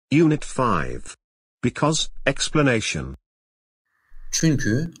Unit 5. Because, explanation.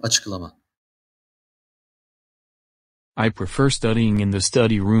 Çünkü açıklama. I prefer studying in the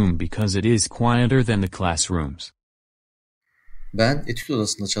study room because it is quieter than the classrooms. Ben etüt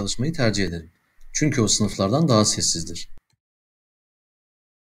odasında çalışmayı tercih ederim. Çünkü o sınıflardan daha sessizdir.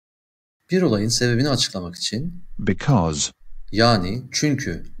 Bir olayın sebebini açıklamak için Because. yani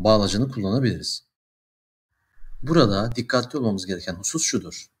çünkü bağlacını kullanabiliriz. Burada dikkatli olmamız gereken husus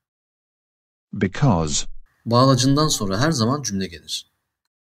şudur. Because. Bağlacından sonra her zaman cümle gelir.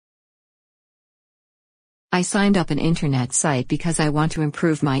 I signed up an internet site because I want to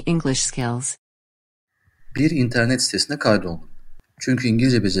improve my English skills. Bir internet sitesine kaydoldum. Çünkü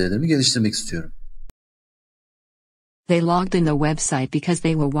İngilizce becerilerimi geliştirmek istiyorum. They logged in the website because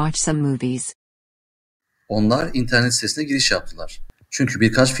they will watch some movies. Onlar internet sitesine giriş yaptılar. Çünkü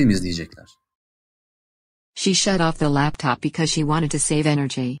birkaç film izleyecekler. She shut off the laptop because she wanted to save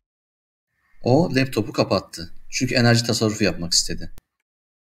energy. O laptopu kapattı. Çünkü enerji tasarrufu yapmak istedi.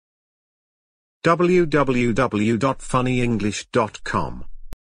 www.funnyenglish.com.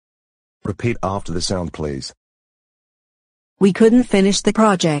 Repeat after the sound, please. We couldn't finish the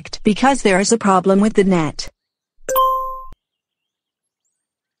project because there is a problem with the net.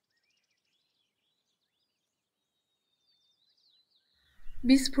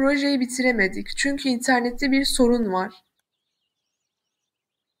 Biz projeyi bitiremedik çünkü internette bir sorun var.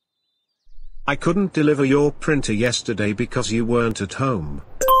 I couldn't deliver your printer yesterday because you weren't at home.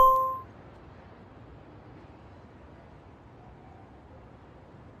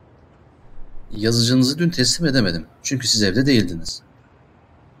 Yazıcınızı dün teslim edemedim. Çünkü siz evde değildiniz.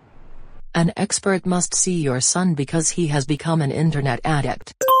 An expert must see your son because he has become an internet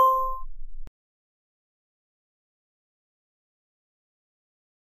addict.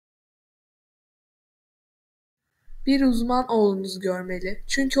 Bir uzman oğlunuzu görmeli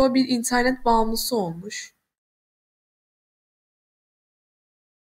çünkü o bir internet bağımlısı olmuş.